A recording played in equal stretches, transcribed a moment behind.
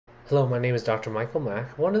Hello, my name is Dr. Michael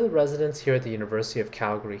Mack, one of the residents here at the University of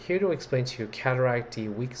Calgary, here to explain to you cataract D,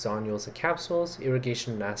 weak zonules and capsules,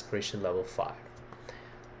 irrigation and aspiration level 5.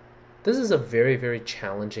 This is a very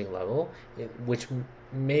challenging level, which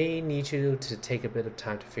may need you to take a bit of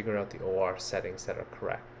time to figure out the OR settings that are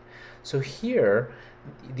correct. So here,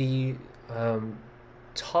 the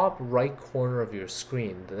top right corner of your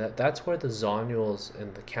screen, that's where the zonules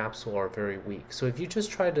and the capsule are very weak. So if you just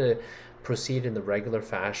try to proceed in the regular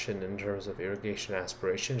fashion in terms of irrigation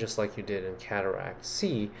aspiration, just like you did in cataract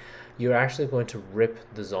C, you're actually going to rip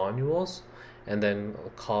the zonules and then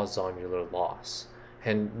cause zonular loss.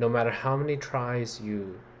 And no matter how many times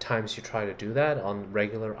you try to do that on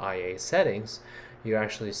regular IA settings, you're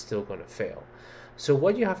actually still going to fail. So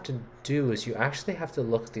what you have to do is you actually have to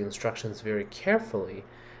look at the instructions very carefully,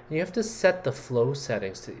 and you have to set the flow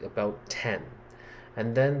settings to about 10,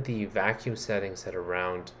 and then the vacuum settings at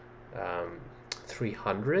around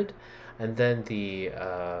 300, and then the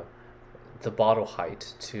bottle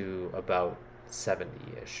height to about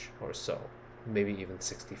 70-ish or so, maybe even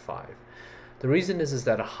 65. The reason is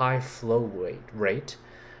that a high flow rate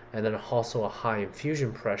and then also a high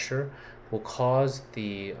infusion pressure will cause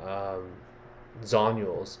the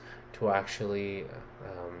zonules to actually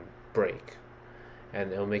break,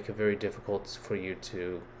 and it'll make it very difficult for you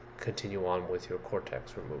to continue on with your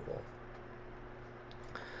cortex removal.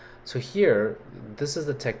 So here, this is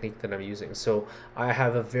the technique that I'm using. So I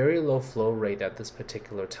have a very low flow rate at this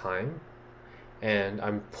particular time, and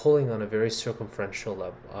I'm pulling on a very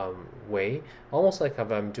circumferential way, almost like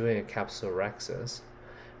if I'm doing a capsulorhexis,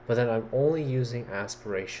 but then I'm only using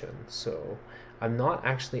aspiration. So I'm not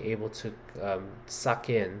actually able to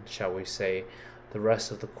suck in, shall we say, the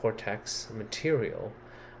rest of the cortex material.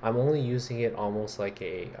 I'm only using it almost like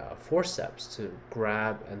a forceps to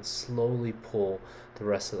grab and slowly pull the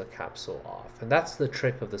rest of the capsule off. And that's the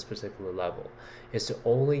trick of this particular level, is to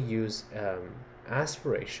only use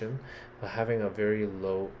aspiration by having a very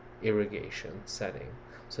low irrigation setting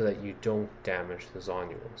so that you don't damage the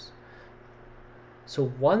zonules.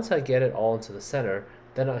 So once I get it all into the center,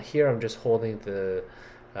 then here I'm just holding the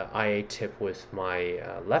IA tip with my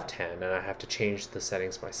left hand, and I have to change the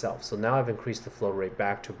settings myself. So now I've increased the flow rate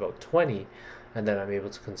back to about 20, and then I'm able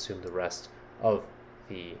to consume the rest of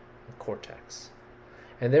the cortex.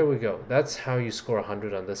 And there we go. That's how you score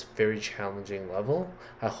 100 on this very challenging level.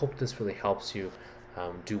 I hope this really helps you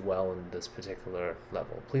do well in this particular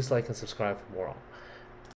level. Please like and subscribe for more